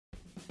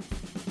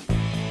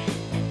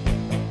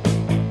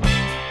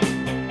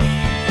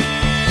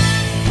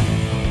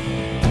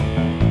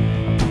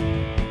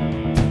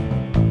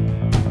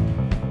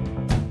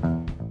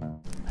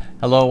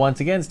Hello once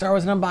again, Star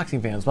Wars and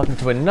Unboxing fans. Welcome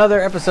to another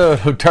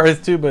episode of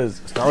Darth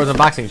Tuba's Star Wars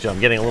Unboxing Show. I'm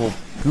getting a little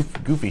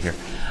goofy here.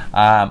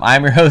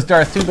 I'm your host,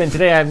 Darth Tuba, and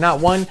today I have not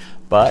one,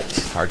 but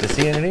hard to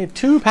see underneath,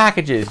 two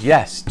packages.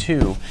 Yes,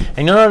 two.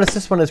 And you'll notice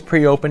this one is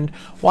pre-opened.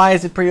 Why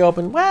is it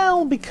pre-opened?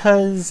 Well,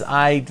 because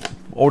I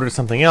ordered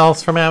something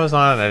else from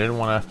Amazon, and I didn't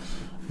want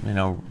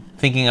to,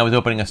 thinking I was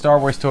opening a Star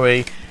Wars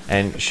toy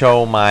and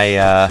show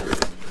my,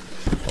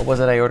 what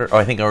was it I ordered? Oh,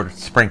 I think I ordered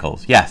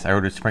sprinkles. Yes, I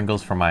ordered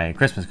sprinkles for my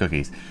Christmas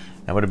cookies.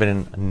 That would have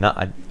been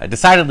a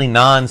decidedly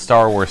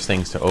non-Star Wars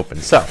things to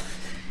open. So,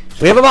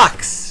 we have a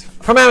box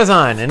from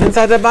Amazon, and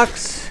inside that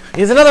box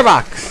is another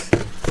box.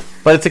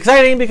 But it's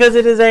exciting because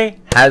it is a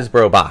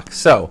Hasbro box.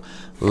 So,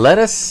 let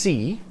us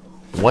see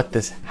what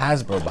this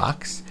Hasbro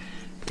box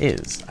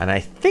is. And I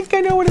think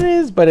I know what it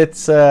is, but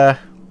it's it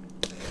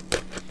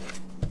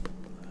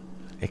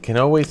can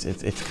always,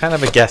 it's kind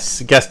of a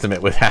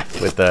guesstimate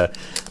with the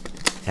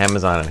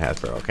Amazon and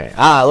Hasbro. Okay.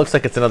 It looks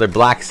like it's another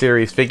Black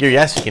Series figure.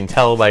 Yes, you can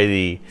tell by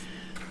the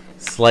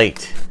slight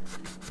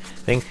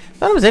thing. I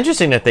thought it was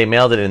interesting that they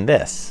mailed it in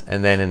this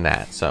and then in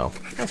that. So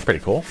that's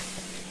pretty cool.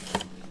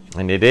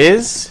 And it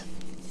is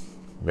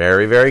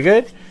very, very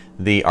good.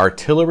 The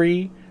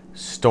Artillery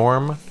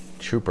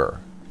Stormtrooper.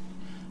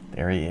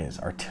 There he is.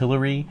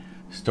 Artillery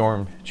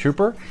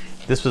Stormtrooper.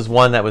 This was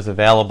one that was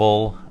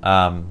available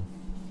a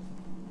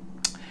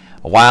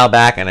while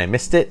back and I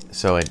missed it.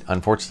 So it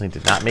unfortunately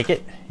did not make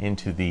it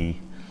into the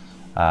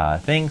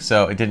thing,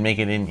 so it didn't make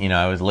it in.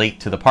 I was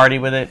late to the party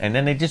with it, and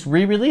then they just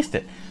re-released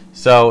it.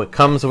 So it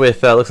comes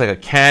with looks like a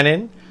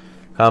cannon,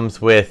 comes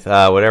with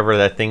whatever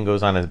that thing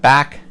goes on his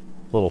back,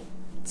 little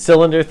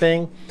cylinder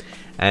thing,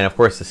 and of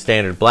course the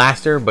standard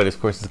blaster. But of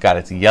course it's got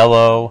its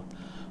yellow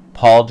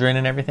pauldron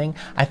and everything.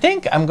 I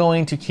think I'm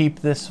going to keep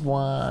this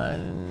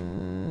one.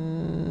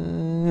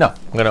 No,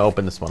 I'm going to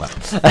open this one up.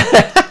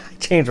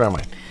 Change my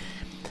mind.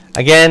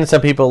 Again,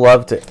 some people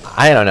love to.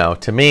 I don't know.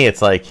 To me,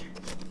 it's like.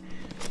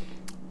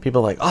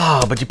 People are like,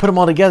 oh, but you put them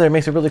all together, it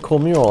makes a really cool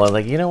mural. I'm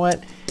like, you know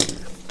what?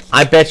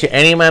 I bet you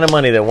any amount of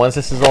money that once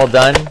this is all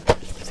done,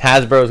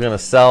 Hasbro is going to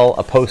sell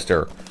a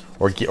poster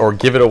or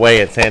give it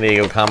away at San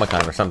Diego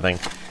Comic-Con or something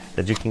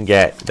that you can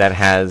get that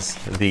has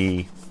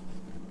the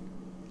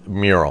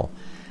mural.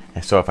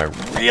 And so if I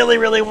really,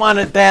 really want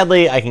it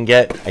badly, I can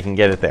get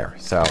it there.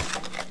 So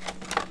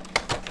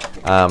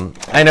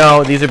I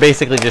know these are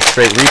basically just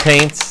straight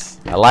repaints.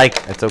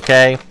 It's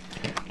okay.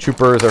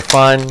 Troopers are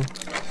fun.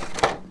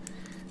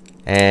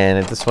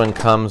 And this one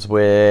comes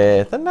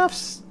with enough.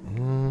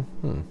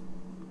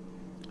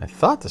 I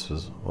thought this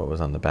was what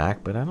was on the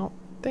back, but I don't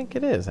think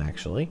it is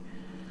actually.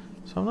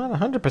 So I'm not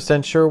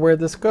 100% sure where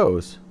this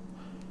goes.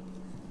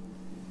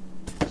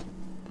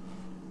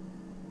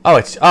 Oh,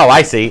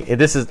 I see.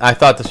 This is. I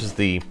thought this was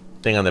the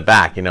thing on the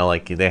back.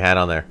 Like they had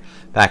on their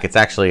back. It's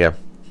actually a.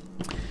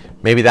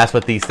 Maybe that's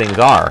what these things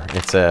are.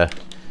 It's a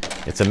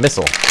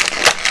missile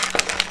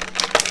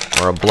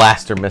or a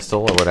blaster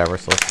missile or whatever.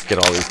 So let's just get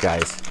all these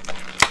guys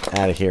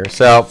out of here.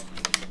 So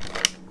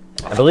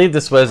I believe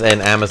this was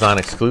an Amazon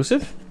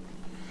exclusive.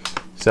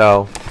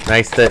 So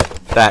nice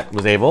that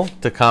was able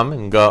to come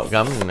and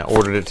I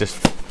ordered it.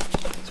 Just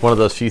it's one of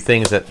those few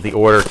things that the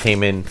order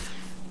came in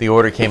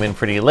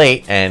pretty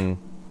late and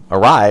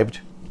arrived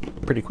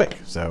pretty quick.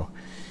 So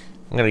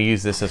I'm going to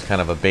use this as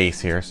kind of a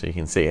base here so you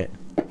can see it.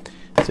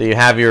 So you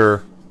have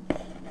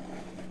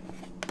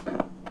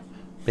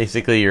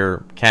basically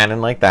your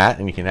cannon like that,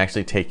 and you can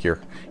actually take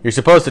you're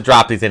supposed to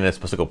drop these in and it's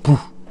supposed to go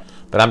poof.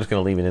 But I'm just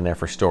going to leave it in there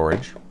for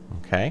storage.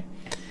 Okay.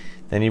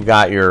 Then you've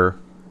got your,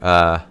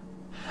 I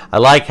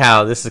like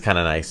how this is kind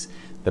of nice.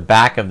 The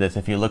back of this,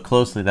 if you look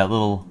closely, that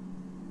little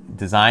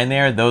design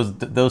there,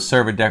 those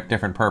serve a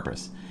different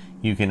purpose.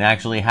 You can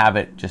actually have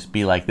it just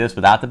be like this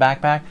without the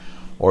backpack.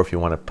 Or if you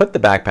want to put the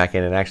backpack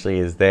in, it actually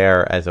is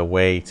there as a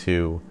way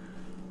to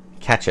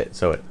catch it.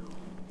 So it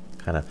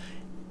kind of,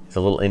 it's a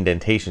little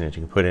indentation that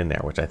you can put in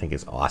there, which I think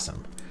is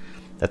awesome.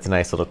 That's a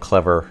nice little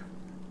clever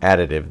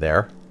additive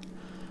there.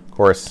 Of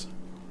course,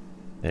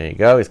 there you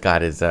go. He's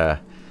got his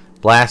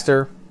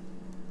blaster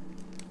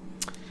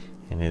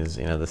and his,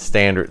 the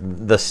standard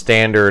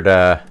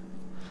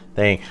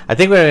thing. I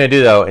think what I'm gonna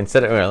do though,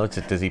 instead of let's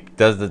see,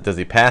 does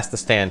he pass the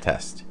stand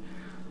test?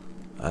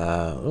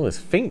 His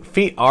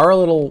feet are a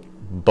little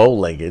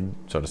bow-legged,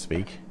 so to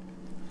speak,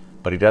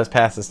 but he does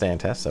pass the stand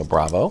test. So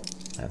bravo,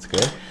 that's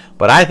good.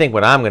 But I think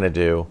what I'm gonna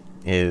do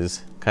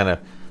is kind of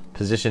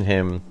position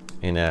him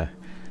in a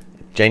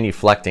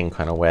genuflecting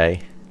kind of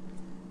way,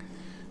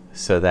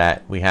 so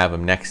that we have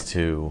him next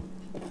to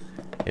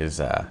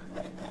his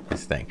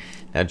thing.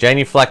 Now,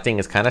 genuflecting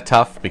is kind of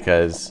tough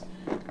because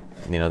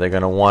they're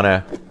gonna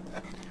want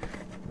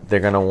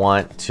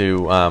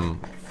to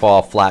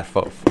fall flat,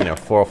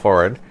 fall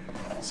forward.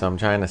 So I'm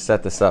trying to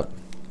set this up.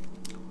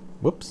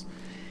 Whoops.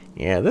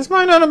 Yeah, this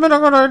might not have been a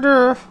good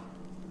idea.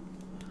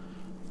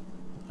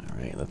 All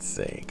right, let's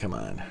see. Come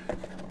on.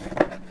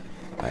 All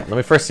right, let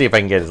me first see if I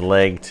can get his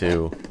leg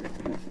to.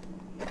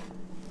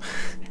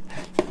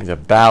 He's a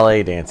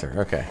ballet dancer.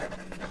 Okay.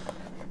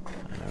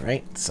 All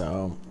right,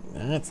 so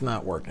That's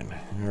not working.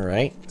 All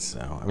right,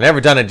 so I've never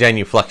done a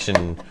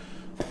genuflection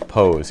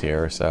pose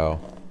here, so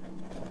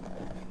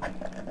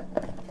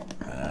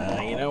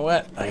you know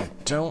what? I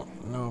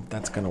don't know if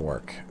that's gonna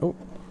work. Oh,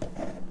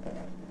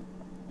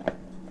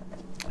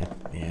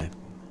 yeah.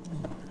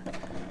 I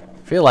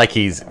feel like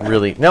he's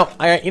really no.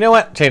 You know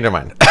what? Change our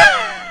mind.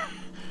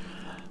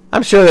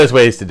 I'm sure there's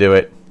ways to do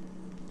it.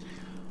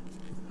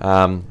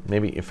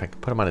 Maybe if I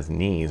could put him on his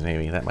knees,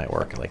 maybe that might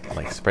work.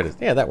 Like spread his.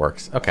 Yeah, that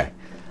works. Okay.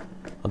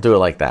 I'll do it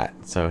like that,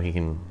 so he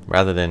can,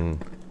 rather than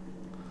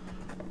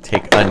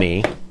take a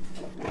knee,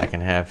 I can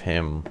have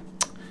him.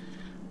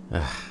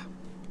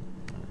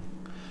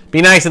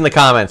 Be nice in the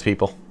comments,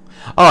 people.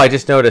 Oh, I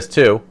just noticed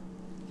too,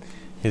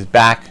 his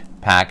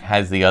backpack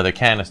has the other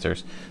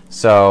canisters,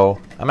 so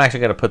I'm actually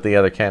going to put the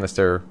other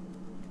canister.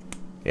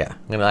 Yeah,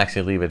 I'm going to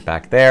actually leave it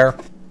back there.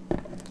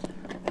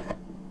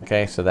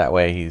 Okay, so that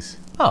way he's.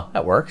 Oh,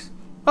 that works.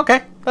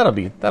 Okay,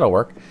 that'll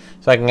work.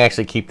 So I can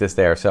actually keep this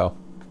there. So.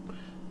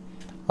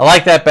 I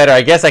like that better.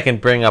 I guess I can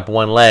bring up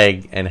one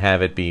leg and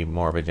have it be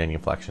more of a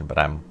genuflection, but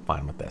I'm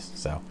fine with this.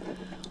 So,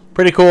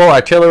 pretty cool.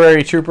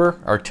 Artillery trooper,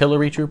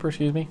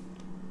 excuse me.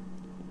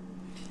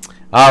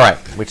 All right,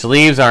 which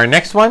leaves our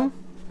next one.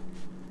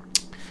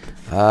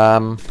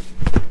 Now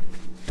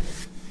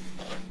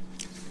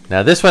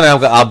this one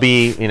I'll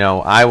be,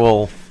 I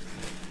will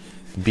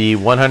be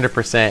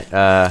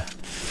 100%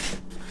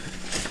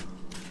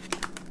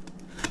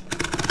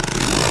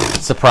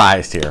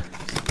 surprised here.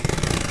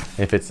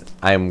 If it's,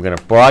 I'm going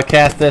to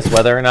broadcast this,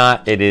 whether or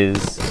not it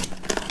is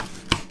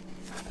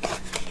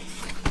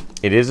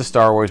a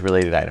Star Wars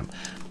related item.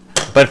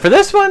 But for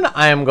this one,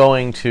 I am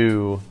going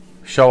to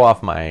show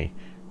off my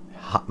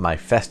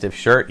festive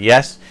shirt.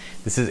 Yes,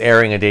 this is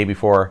airing a day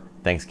before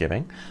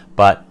Thanksgiving,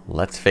 but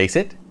let's face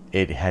it,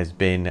 it has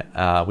been,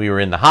 we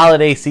were in the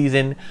holiday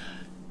season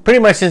pretty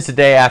much since the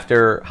day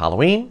after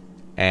Halloween.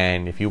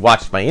 And if you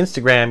watched my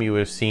Instagram, you would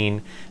have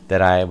seen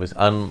that I was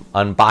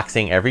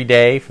unboxing every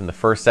day from the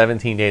first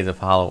 17 days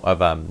of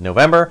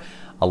November,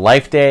 a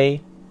Life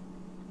Day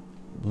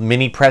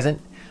mini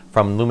present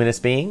from Luminous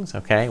Beings.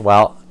 Okay,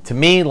 well, to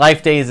me,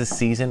 Life Day is a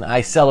season.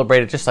 I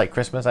celebrate it just like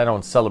Christmas. I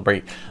don't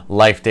celebrate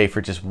Life Day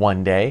for just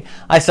one day.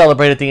 I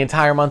celebrate it the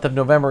entire month of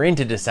November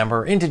into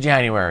December, into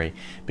January,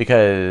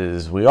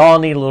 because we all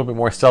need a little bit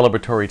more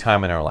celebratory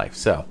time in our life.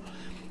 So,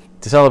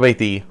 to celebrate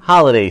the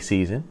holiday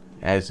season,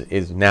 as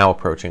is now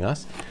approaching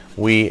us,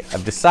 we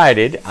have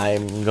decided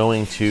I'm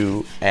going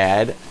to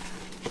add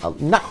a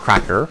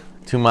Nutcracker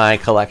to my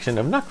collection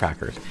of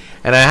Nutcrackers.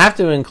 And I have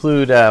to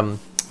include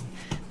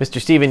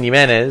Mr. Steven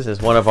Jimenez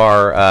as one of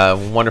our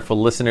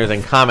wonderful listeners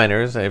and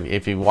commenters.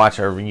 If you watch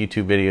our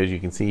YouTube videos, you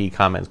can see he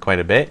comments quite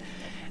a bit.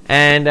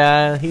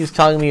 And he's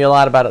telling me a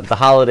lot about the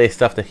holiday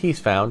stuff that he's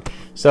found.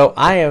 So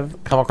I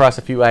have come across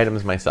a few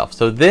items myself.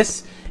 So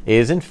this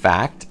is, in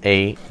fact,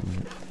 a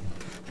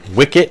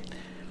Wicket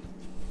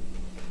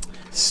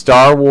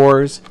Star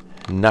Wars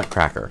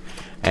Nutcracker,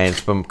 and it's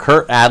from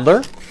Kurt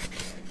Adler,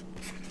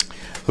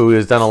 who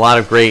has done a lot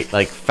of great,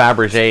 like,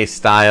 Fabergé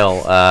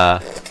style,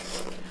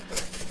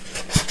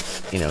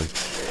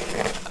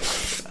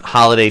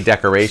 holiday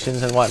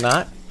decorations and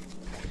whatnot.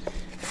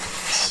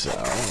 So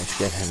let's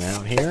get him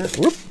out here.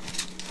 Whoop.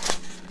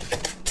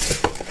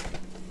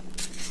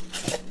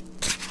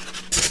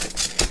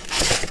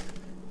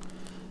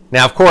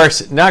 Now, of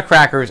course,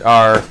 Nutcrackers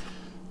are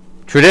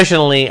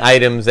traditionally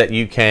items that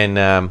you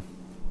can.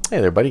 Hey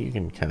there, buddy. You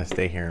can kind of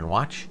stay here and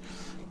watch.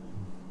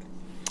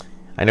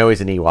 I know he's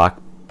an Ewok,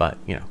 but,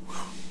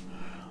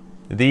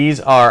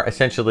 these are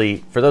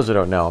essentially, for those who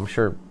don't know, I'm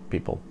sure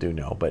people do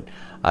know, but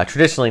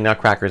traditionally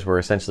Nutcrackers were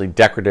essentially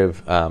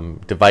decorative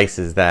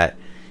devices that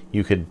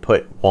you could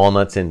put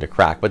walnuts in to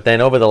crack. But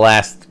then over the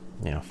last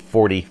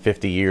 40,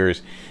 50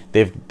 years,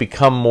 they've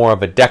become more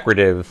of a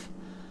decorative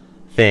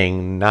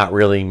thing, not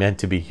really meant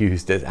to be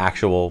used as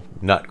actual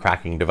nut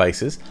cracking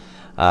devices.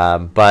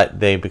 But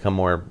they become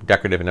more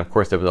decorative, and of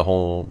course there was a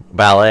whole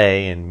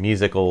ballet and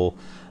musical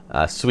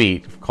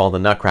suite called the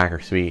Nutcracker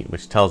Suite,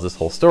 which tells this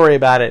whole story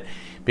about it,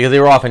 because they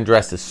were often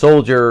dressed as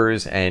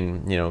soldiers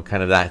and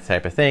kind of that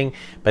type of thing.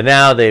 But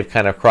now they've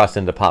kind of crossed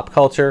into pop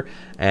culture,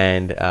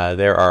 and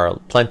there are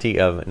plenty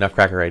of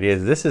Nutcracker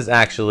ideas. This is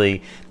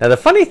actually, now the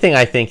funny thing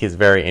I think is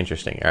very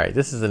interesting. All right,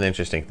 this is an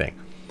interesting thing.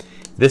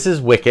 This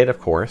is Wicket, of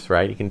course,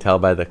 right? You can tell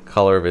by the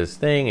color of his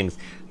thing, and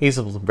he's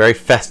very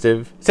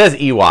festive. It says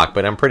Ewok,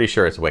 but I'm pretty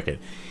sure it's Wicket.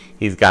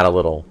 He's got a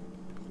little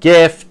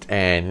gift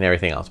and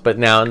everything else. But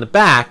now in the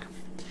back,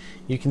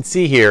 you can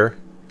see here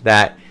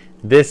that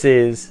this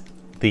is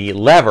the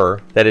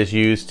lever that is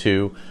used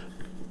to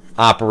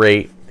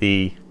operate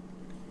the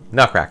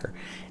Nutcracker.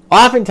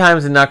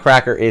 Oftentimes, the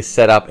Nutcracker is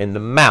set up in the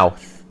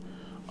mouth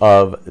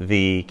of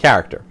the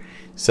character,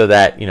 so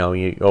that you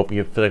open,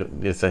 it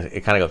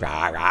kind of goes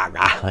rah, rah,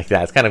 rah, like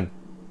that. It's kind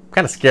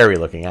of scary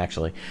looking,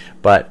 actually.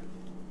 But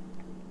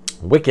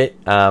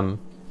Wicket doesn't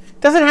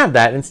have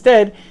that.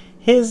 Instead,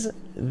 his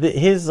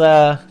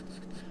little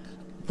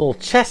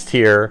chest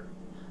here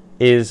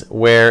is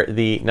where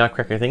the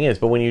Nutcracker thing is.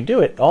 But when you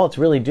do it, all it's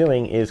really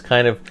doing is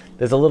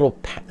there's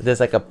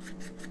like a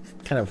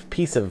kind of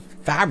piece of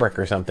fabric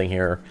or something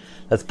here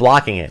that's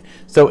blocking it.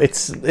 So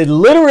it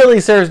literally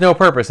serves no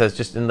purpose as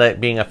just in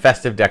that being a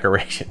festive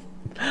decoration,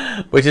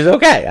 which is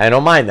okay. I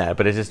don't mind that,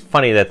 but it's just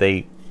funny that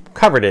they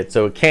covered it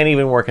so it can't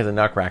even work as a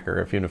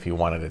nutcracker even if you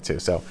wanted it to.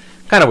 So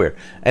kind of weird.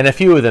 And a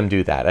few of them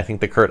do that. I think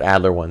the Kurt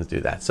Adler ones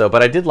do that. So,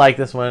 but I did like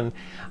this one.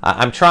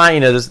 I'm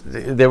trying, you know,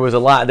 there were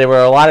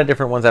a lot of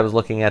different ones I was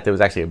looking at. There was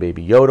actually a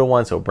Baby Yoda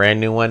one, so a brand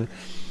new one.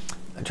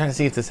 I'm trying to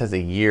see if this has a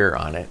year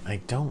on it.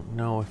 I don't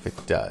know if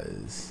it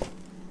does.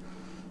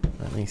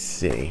 Let me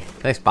see.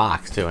 Nice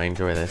box too. I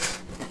enjoy this.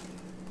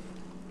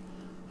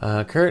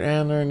 Kurt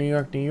Adler, New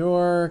York, New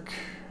York.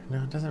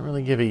 No, it doesn't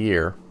really give a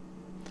year.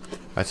 All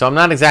right, so I'm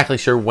not exactly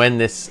sure when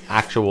this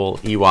actual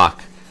Ewok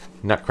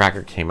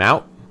Nutcracker came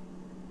out.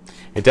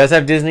 It does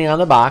have Disney on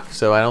the box,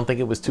 so I don't think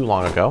it was too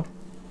long ago.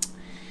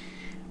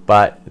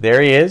 But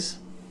there he is.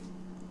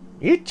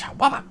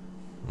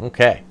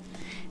 Okay.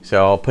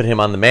 So I'll put him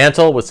on the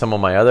mantle with some of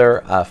my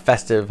other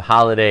festive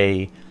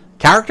holiday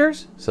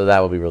characters. So that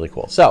will be really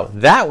cool. So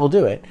that will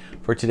do it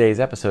for today's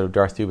episode of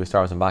Darth Tuba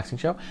Star Wars Unboxing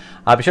Show.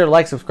 Be sure to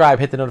like, subscribe,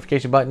 hit the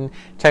notification button,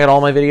 check out all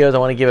my videos. I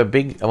want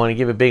to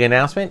give a big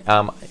announcement.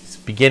 It's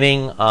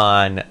beginning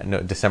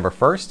on December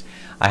 1st.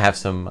 I have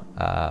some.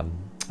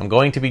 I'm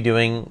going to be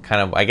doing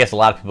kind of, I guess a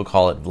lot of people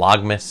call it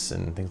Vlogmas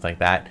and things like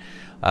that.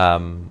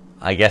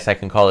 I guess I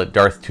can call it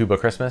Darth Tuba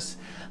Christmas,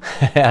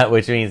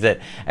 which means that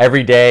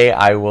every day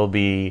I will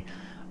be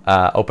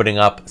opening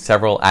up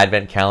several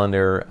Advent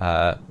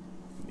calendar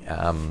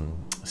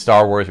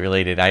Star Wars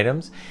related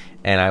items,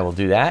 and I will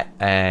do that.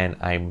 And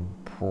I'm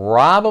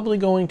probably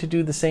going to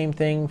do the same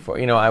thing for,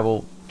 you know, I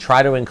will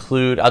try to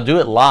include, I'll do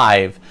it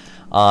live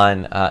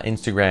on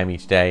Instagram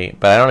each day,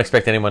 but I don't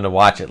expect anyone to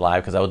watch it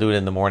live because I will do it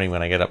in the morning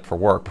when I get up for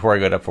work, before I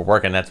get up for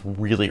work, and that's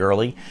really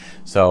early.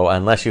 So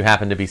unless you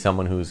happen to be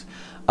someone who's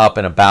up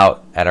and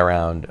about at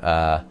around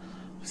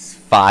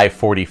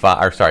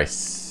 5:45, or sorry,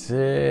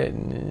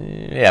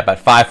 about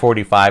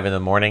 5:45 in the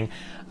morning,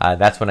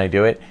 that's when I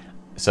do it.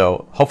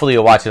 So hopefully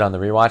you'll watch it on the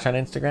rewatch on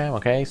Instagram.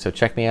 Okay, so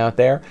check me out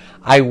there.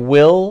 I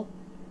will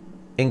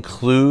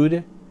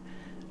include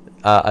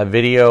a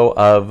video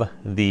of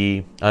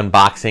the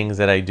unboxings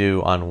that I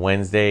do on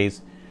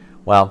Wednesdays.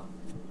 Well,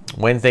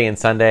 Wednesday and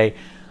Sunday.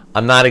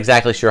 I'm not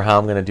exactly sure how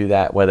I'm going to do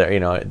that. Whether,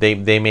 you know,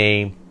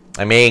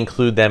 I may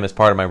include them as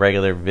part of my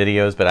regular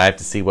videos, but I have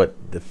to see what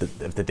if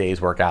the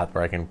days work out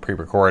where I can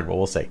pre-record. But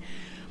we'll see.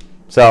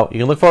 So you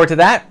can look forward to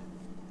that.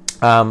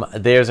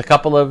 There's a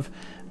couple of,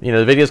 you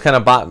know, the videos kind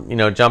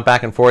of jump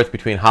back and forth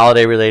between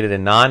holiday related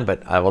and non,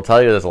 but I will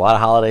tell you there's a lot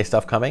of holiday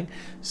stuff coming.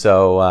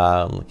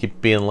 So keep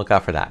being on the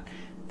lookout for that.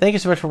 Thank you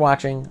so much for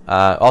watching.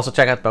 Also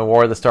check out my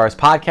War of the Stars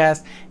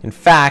podcast. In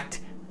fact,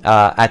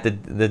 at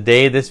the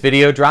day this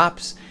video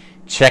drops,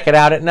 check it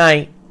out at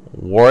night.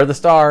 War of the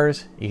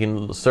Stars. You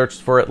can search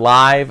for it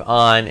live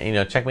on, you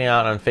know, check me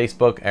out on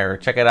Facebook, or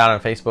check it out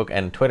on Facebook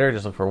and Twitter.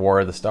 Just look for War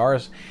of the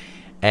Stars,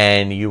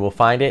 and you will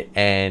find it.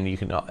 And you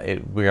can.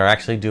 We are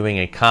actually doing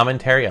a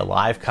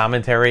live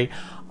commentary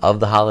of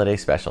the holiday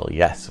special.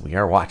 Yes, we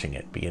are watching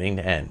it beginning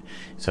to end.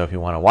 So if you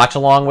want to watch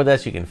along with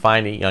us, you can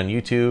find it on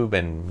YouTube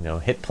and, you know,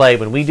 hit play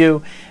when we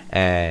do,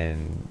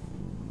 and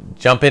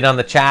jump in on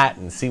the chat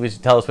and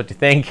tell us what you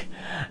think.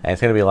 And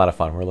it's going to be a lot of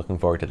fun. We're looking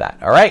forward to that.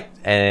 All right,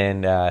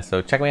 and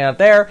so check me out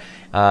there,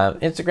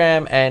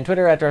 Instagram and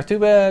Twitter at Darth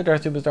Tuba,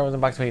 Darth Tuba Star Wars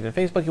Unboxing page, and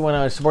Facebook. You want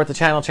to support the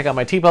channel? Check out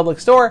my TeePublic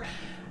store.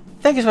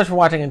 Thank you so much for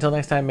watching. Until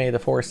next time, may the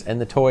Force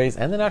and the toys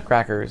and the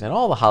Nutcrackers and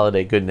all the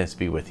holiday goodness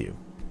be with you.